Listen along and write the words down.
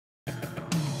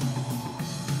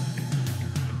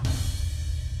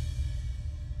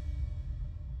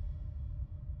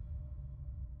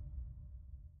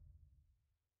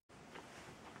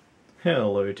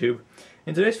Hello YouTube.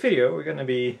 In today's video we're going to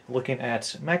be looking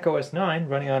at Mac OS 9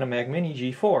 running on a Mac Mini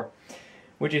G4,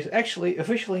 which is actually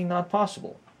officially not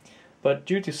possible. But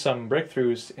due to some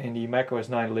breakthroughs in the Mac OS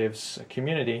 9 Lives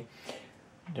community,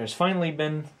 there's finally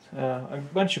been a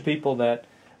bunch of people that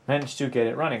managed to get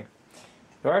it running.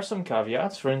 There are some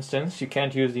caveats. For instance, you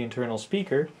can't use the internal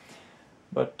speaker,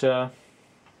 but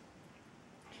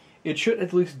it should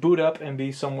at least boot up and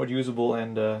be somewhat usable,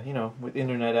 and you know, with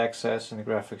internet access, and the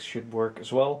graphics should work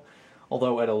as well,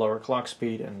 although at a lower clock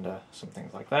speed and some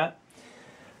things like that.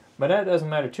 But that doesn't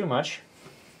matter too much,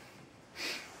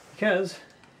 because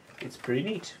it's pretty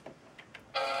neat.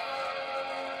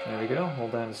 There we go,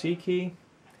 hold down the C key,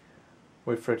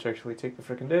 wait for it to actually take the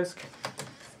frickin' disk,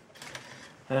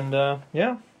 and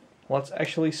yeah, let's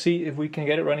actually see if we can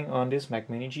get it running on this Mac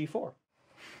Mini G4.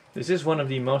 This is one of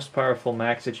the most powerful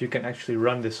Macs that you can actually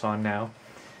run this on now.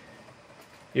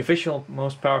 The official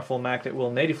most powerful Mac that will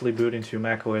natively boot into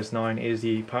Mac OS 9 is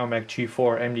the PowerMac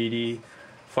G4 MDD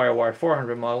FireWire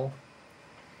 400 model,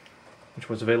 which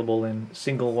was available in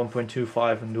single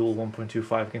 1.25 and dual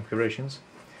 1.25 configurations.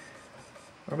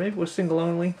 Or maybe it was single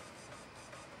only.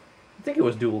 I think it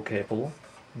was dual capable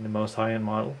in the most high-end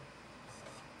model.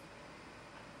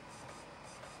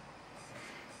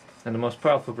 And the most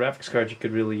powerful graphics card you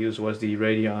could really use was the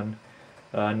Radeon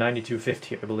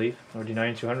 9250, I believe, or the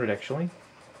 9200 actually.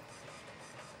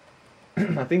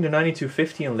 I think the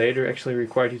 9250 and later actually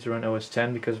required you to run OS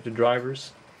 10 because of the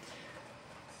drivers.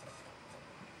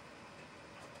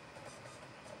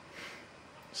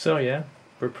 So yeah,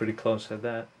 we're pretty close at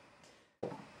that.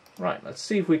 Right, let's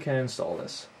see if we can install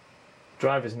this.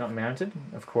 Drive is not mounted,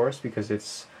 of course, because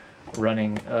it's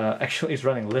running, actually it's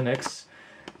running Linux.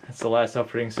 That's the last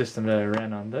operating system that I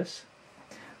ran on this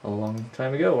a long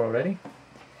time ago already.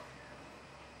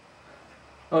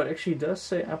 Oh, it actually does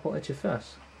say Apple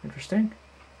HFS. Interesting.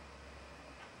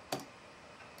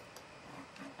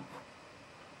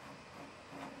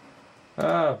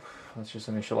 Let's just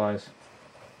initialize.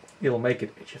 It'll make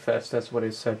it HFS, that's what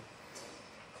it said.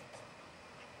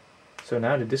 So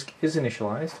now the disk is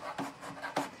initialized.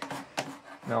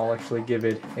 Now I'll actually give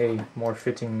it a more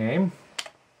fitting name.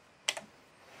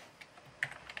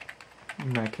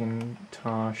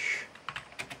 Macintosh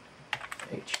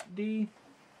HD.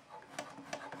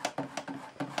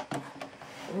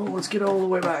 Oh, let's get all the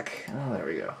way back. Oh, there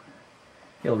we go.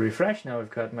 It'll refresh. Now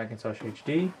we've got Macintosh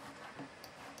HD.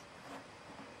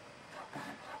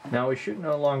 Now we should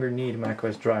no longer need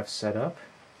macOS Drive setup.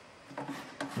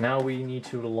 Now we need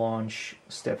to launch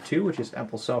step 2, which is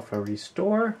Apple Software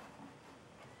Restore,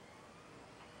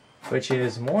 which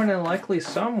is more than likely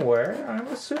somewhere. I'm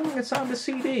assuming it's on the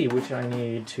CD, which I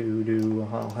need to do a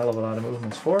hell of a lot of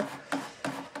movements for.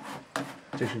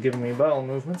 It's actually giving me bowel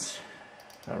movements.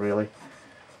 Not really.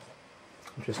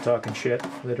 I'm just talking shit,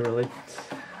 literally.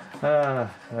 There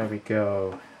we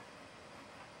go.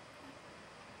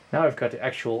 Now I've got the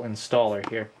actual installer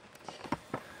here.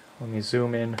 Let me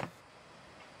zoom in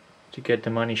to get the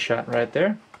money shot right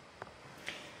there.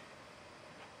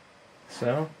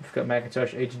 So, we've got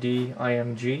Macintosh HD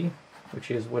IMG,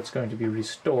 which is what's going to be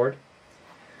restored.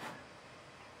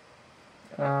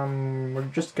 We're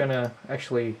just gonna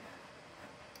actually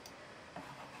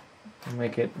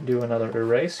make it do another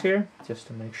erase here, just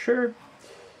to make sure.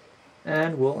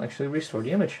 And we'll actually restore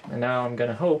the image. And now I'm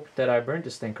gonna hope that I burned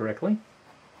this thing correctly,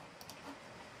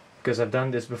 because I've done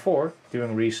this before,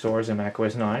 doing restores in Mac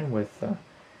OS 9 with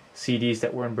CDs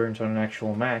that weren't burnt on an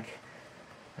actual Mac.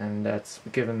 And that's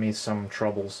given me some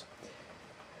troubles.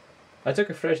 I took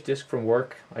a fresh disk from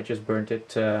work. I just burnt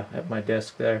it at my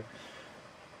desk there.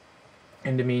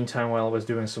 In the meantime, while I was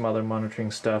doing some other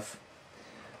monitoring stuff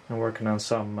and working on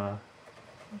some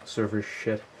server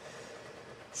shit.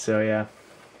 So yeah,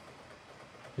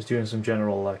 just doing some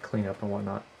general cleanup and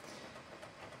whatnot.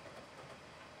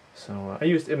 So I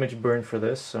used Image Burn for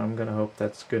this, so I'm gonna hope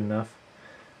that's good enough.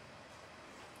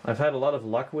 I've had a lot of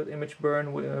luck with Image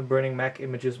Burn, burning Mac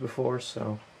images before,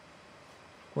 so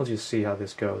we'll just see how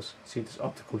this goes. See if this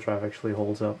optical drive actually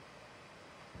holds up.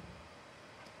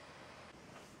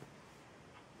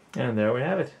 And there we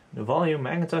have it. The volume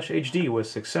Macintosh HD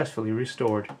was successfully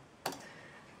restored.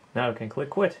 Now we can click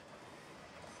Quit.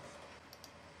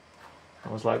 I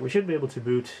was like, we should be able to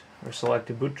boot or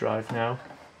select a boot drive now,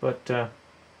 but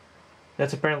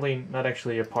that's apparently not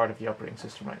actually a part of the operating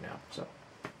system right now. So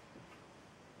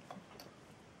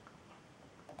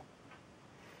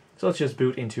let's just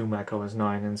boot into Mac OS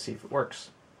 9 and see if it works.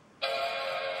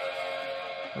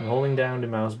 I'm holding down the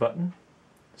mouse button,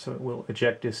 so it will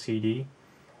eject this CD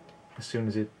as soon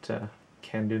as it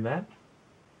can do that.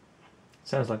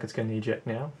 Sounds like it's going to eject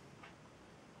now.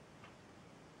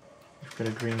 We've got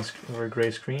a or a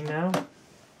gray screen now.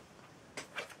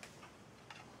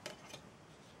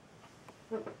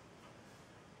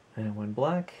 And it went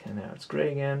black, and now it's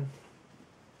gray again.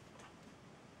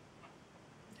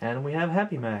 And we have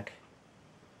Happy Mac.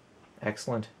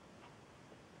 Excellent.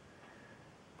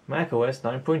 Mac OS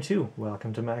 9.2.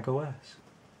 Welcome to Mac OS.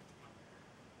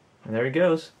 And there it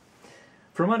goes.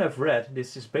 From what I've read,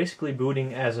 this is basically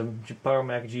booting as a Power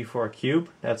Mac G4 Cube.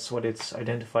 That's what it's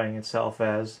identifying itself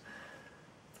as,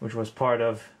 which was part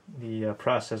of the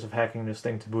process of hacking this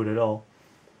thing to boot at all.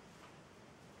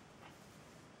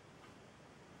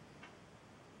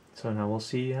 So now we'll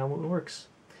see how it works.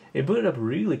 It booted up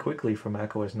really quickly for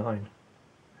Mac OS 9.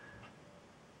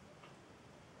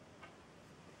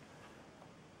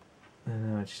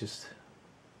 And now it's just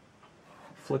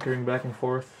flickering back and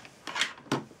forth.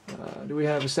 Do we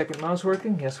have a second mouse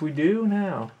working? Yes, we do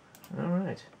now.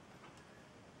 Alright.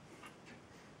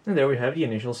 And there we have the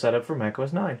initial setup for Mac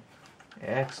OS 9.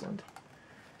 Excellent.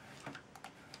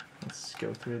 Let's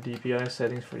go through the DPI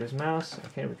settings for this mouse.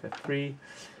 Okay, we've got 3.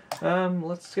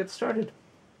 Let's get started.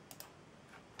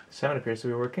 Sound appears to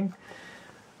be working.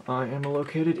 I am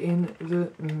located in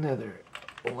the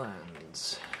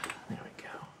Netherlands. There we go.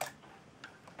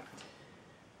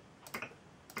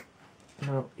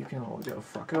 No, you can all go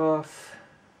fuck off.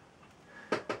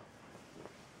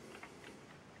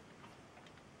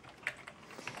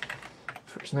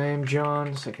 First name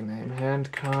John, second name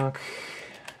Hancock.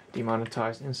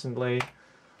 Demonetized instantly.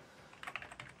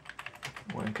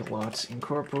 Wankerlots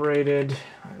Incorporated.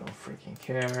 I don't freaking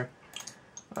care.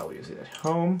 I'll use it at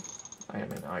home. I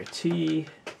am in IT.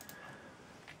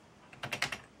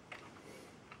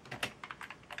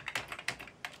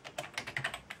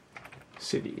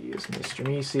 City is Mr.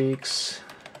 Meeseeks.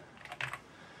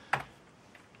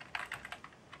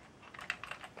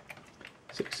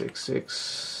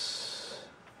 .666.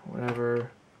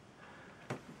 Whatever.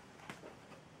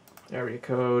 Area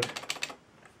code.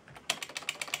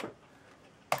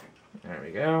 There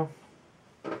we go.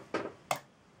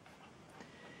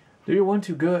 Do you want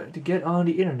to get on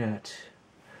the internet?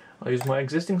 I'll use my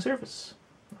existing service.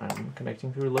 I'm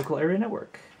connecting through a local area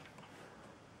network.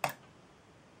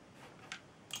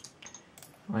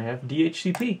 I have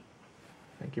DHCP.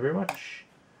 Thank you very much.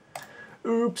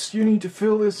 Oops, you need to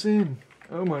fill this in.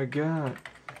 Oh my god.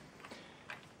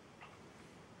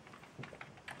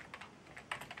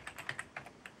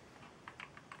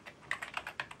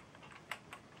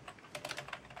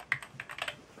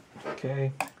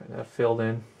 Okay, got that filled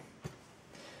in.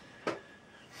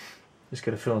 Just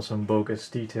gotta fill in some bogus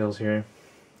details here.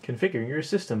 Configuring your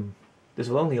system. This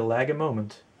will only lag a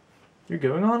moment. You're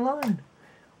going online.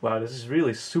 Wow, this is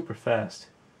really super fast.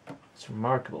 It's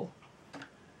remarkable.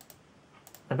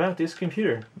 About this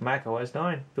computer, Mac OS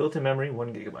 9, built-in memory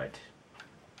 1 GB.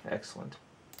 Excellent.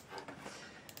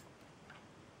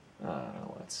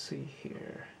 Let's see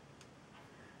here.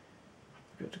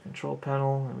 Go to control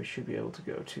panel, and we should be able to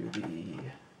go to the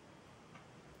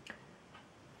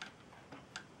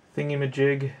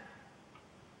thingamajig.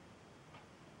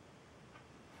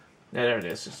 There it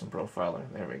is, System Profiler.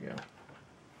 There we go.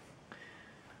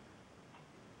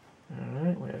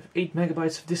 Alright, we have 8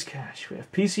 megabytes of disk cache. We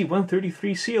have PC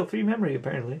 133 CL3 memory,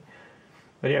 apparently.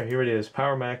 But yeah, here it is.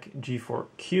 Power Mac G4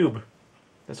 Cube.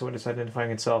 That's what it's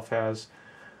identifying itself as.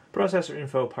 Processor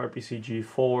info, PowerPC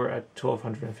G4 at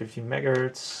 1250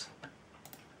 megahertz.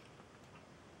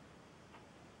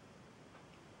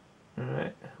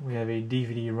 Alright, we have a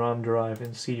DVD-ROM drive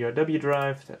and CDRW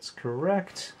drive. That's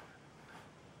correct.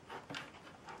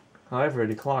 However,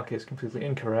 the clock is completely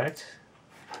incorrect.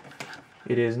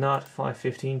 It is not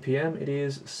 5:15 p.m. It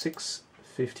is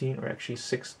 6:15, or actually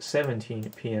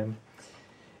 6:17 p.m.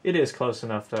 It is close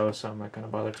enough though, so I'm not going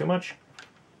to bother too much.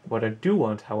 What I do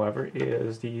want, however,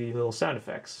 is the little sound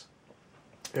effects.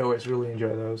 I always really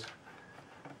enjoy those.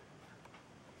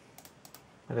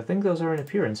 And I think those are in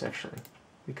appearance, actually,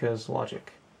 because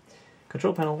logic.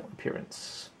 Control panel,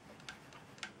 appearance.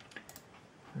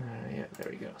 Yeah,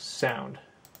 there we go. Sound.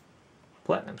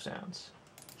 Platinum sounds.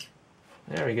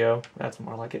 There we go. That's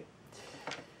more like it.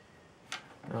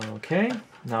 Okay.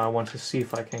 Now I want to see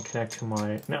if I can connect to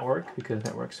my network, because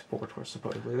network support was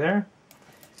supposedly there.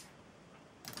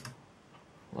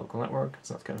 Local network,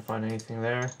 it's not going to find anything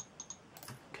there.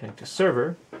 Connect to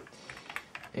server.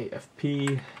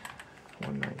 AFP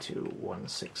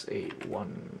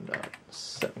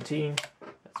 192.168.1.17.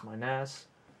 That's my NAS.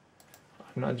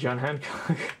 I'm not John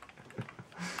Hancock.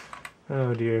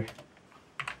 Oh dear.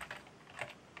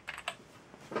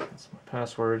 That's my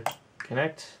password.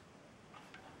 Connect.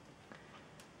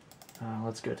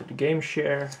 Let's go to the game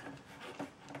share.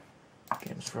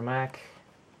 Games for Mac.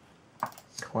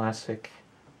 classic.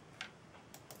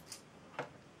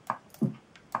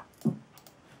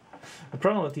 The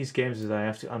problem with these games is I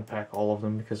have to unpack all of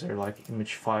them because they're like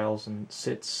image files and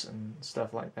sits and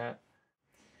stuff like that.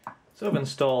 So I've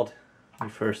installed the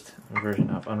first version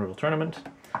of Unreal Tournament.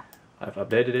 I've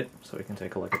updated it so we can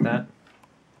take a look at that.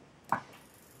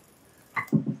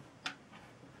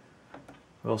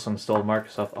 We also installed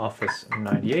Microsoft Office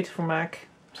 98 for Mac,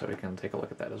 so we can take a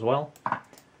look at that as well.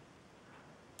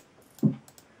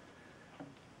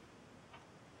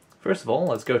 First of all,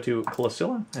 let's go to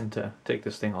Colosilla and take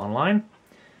this thing online.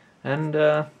 And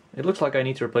it looks like I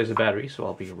need to replace the battery, so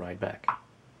I'll be right back.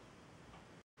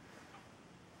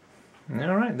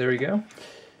 Alright, there we go.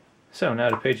 So now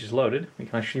the page is loaded, we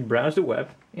can actually browse the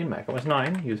web in macOS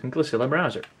 9 using Colosilla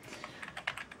Browser.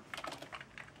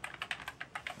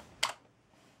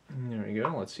 There we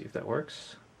go, let's see if that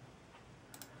works.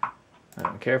 I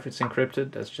don't care if it's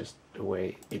encrypted, that's just the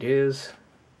way it is.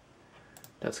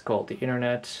 That's called the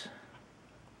internet.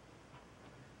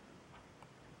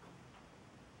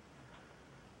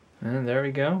 And there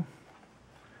we go.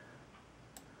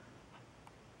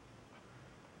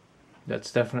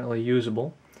 That's definitely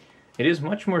usable. It is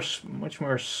much more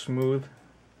smooth,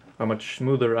 or much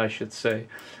smoother, I should say,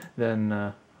 than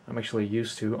I'm actually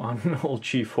used to on old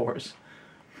GeForce.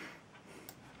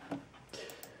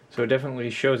 So it definitely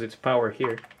shows its power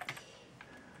here.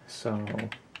 So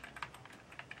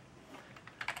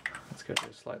let's go to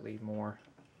a slightly more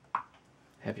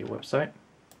heavy website.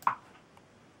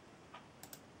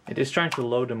 It is trying to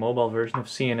load the mobile version of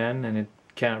CNN and it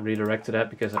can't redirect to that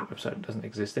because that website doesn't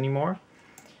exist anymore.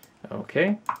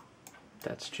 Okay,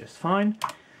 that's just fine.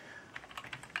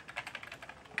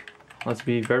 Let's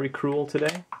be very cruel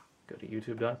today. Go to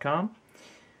youtube.com.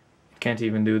 It can't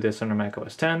even do this under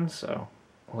macOS 10, so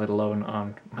let alone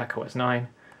on macOS 9.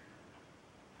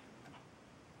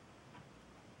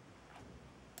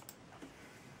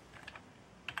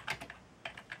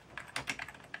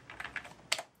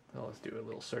 So let's do a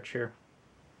little search here.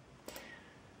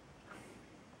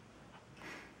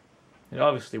 It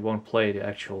obviously won't play the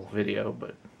actual video,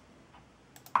 but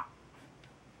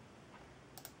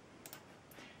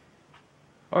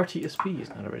RTSP is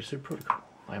not a registered protocol.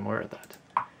 I'm aware of that.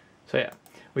 So yeah,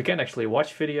 we can't actually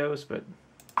watch videos, but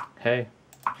hey,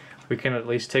 we can at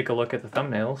least take a look at the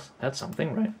thumbnails. That's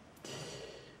something, right?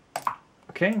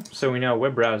 Okay, so we know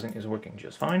web browsing is working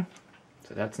just fine,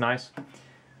 so that's nice.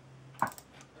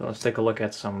 So let's take a look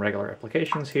at some regular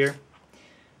applications here.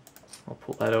 I'll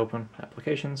pull that open,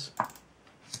 applications,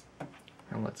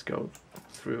 and let's go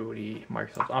through the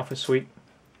Microsoft Office suite.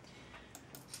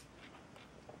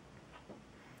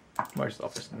 Microsoft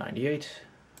Office 98.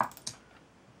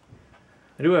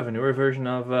 I do have a newer version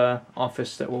of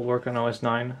Office that will work on OS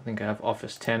 9. I think I have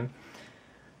Office 10.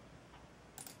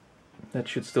 That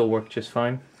should still work just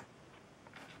fine.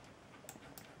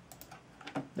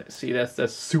 See,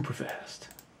 that's super fast.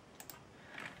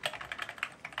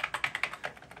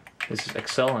 This is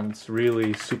Excel and it's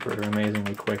really super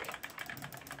amazingly quick.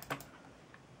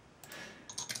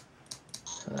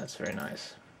 So that's very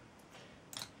nice.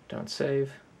 Don't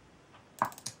save.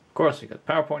 Of course, we got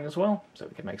PowerPoint as well, so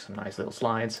we can make some nice little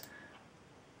slides.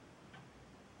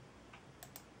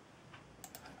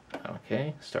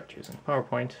 Okay, start using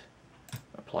PowerPoint.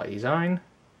 Apply design.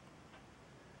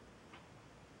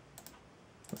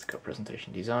 Let's go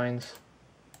presentation designs.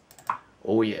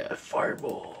 Oh yeah,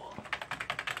 Fireball.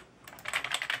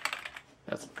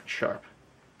 That's sharp.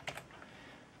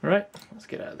 Alright, let's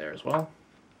get out of there as well.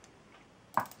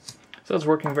 So it's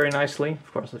working very nicely.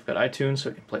 Of course, I've got iTunes, so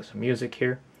we can play some music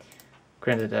here.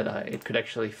 Granted that it could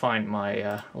actually find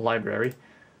my library,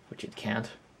 which it can't,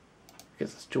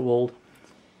 because it's too old.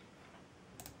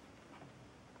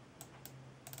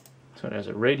 So there's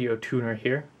a radio tuner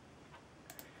here.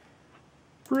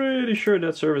 Pretty sure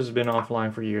that service has been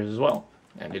offline for years as well,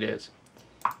 and it is.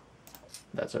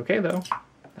 That's okay though.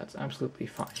 That's absolutely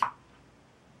fine.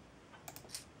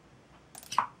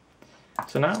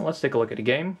 So now let's take a look at the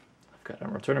game. I've got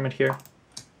Unreal Tournament here.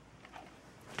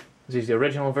 This is the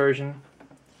original version.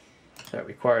 That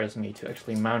requires me to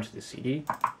actually mount the CD.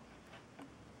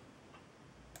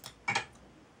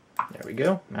 There we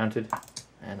go, mounted,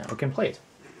 and now we can play it.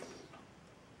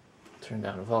 Turn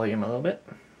down the volume a little bit.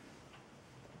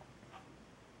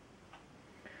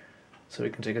 So we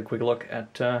can take a quick look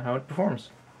at how it performs.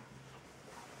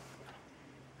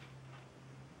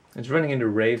 It's running into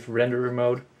Rave renderer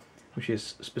mode, which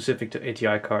is specific to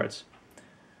ATI cards,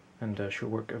 and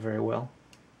should work very well.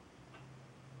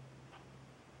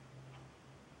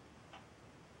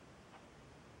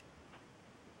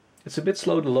 It's a bit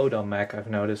slow to load on Mac, I've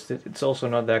noticed. It's also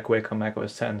not that quick on Mac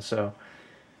OS X, so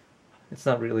it's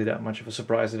not really that much of a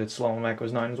surprise that it's slow on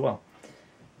macOS 9 as well.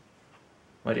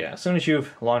 But yeah, as soon as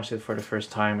you've launched it for the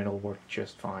first time, it'll work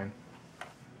just fine.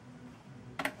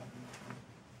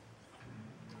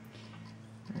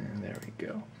 And there we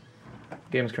go.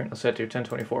 Game is currently set to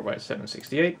 1024 by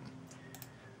 768,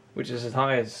 which is as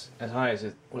high as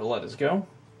it will let us go.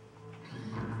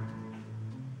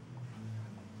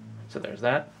 So there's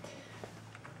that.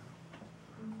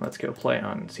 Let's go play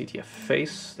on CTF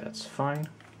Face, that's fine.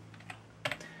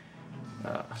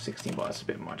 16 baud is a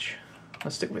bit much.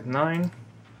 Let's stick with 9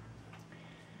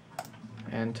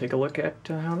 and take a look at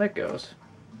how that goes.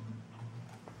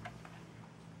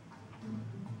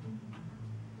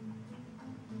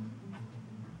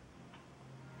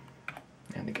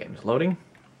 And the game is loading.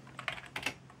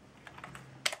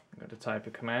 I'm going to type a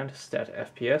command, stat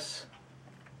FPS.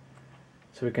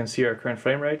 So we can see our current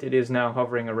frame rate. It is now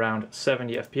hovering around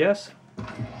 70 FPS.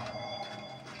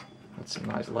 That's some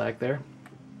nice lag there.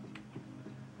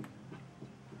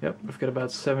 Yep, we've got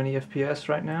about 70 FPS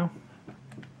right now.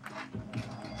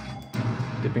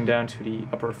 Dipping down to the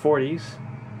upper 40s.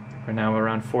 We're now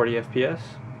around 40 FPS.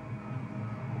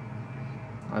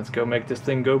 Let's go make this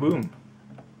thing go boom.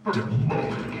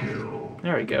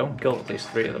 There we go, killed at least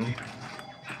 3 of them.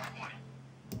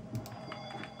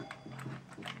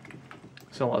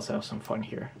 So let's have some fun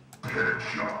here.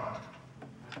 Headshot.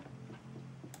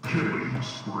 Killing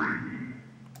spree.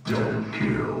 Double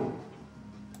kill.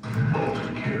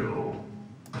 Multi-kill.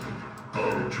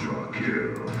 Ultra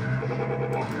kill.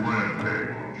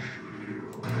 Rampage.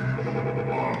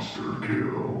 Monster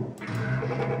kill.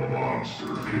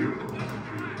 Monster kill.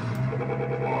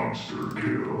 Monster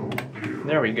kill.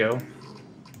 There we go.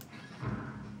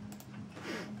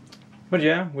 But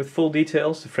yeah, with full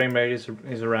details, the frame rate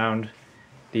is around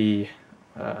the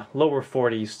lower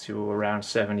 40s to around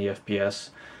 70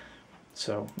 FPS.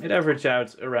 So it averaged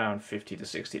out around 50 to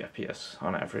 60 FPS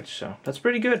on average, so that's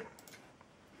pretty good.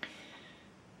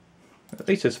 At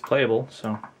least it's playable,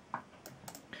 so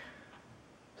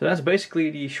that's basically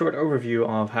the short overview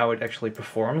of how it actually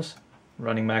performs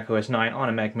running macOS 9 on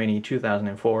a Mac Mini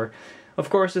 2004. Of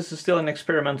course, this is still an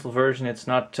experimental version. It's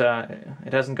not,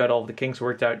 it hasn't got all of the kinks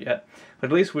worked out yet, but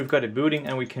at least we've got it booting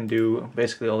and we can do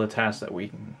basically all the tasks that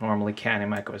we normally can in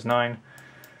macOS 9,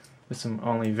 with some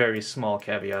only very small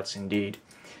caveats indeed.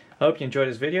 I hope you enjoyed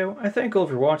this video. I thank you all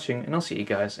for watching, and I'll see you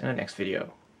guys in the next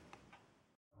video.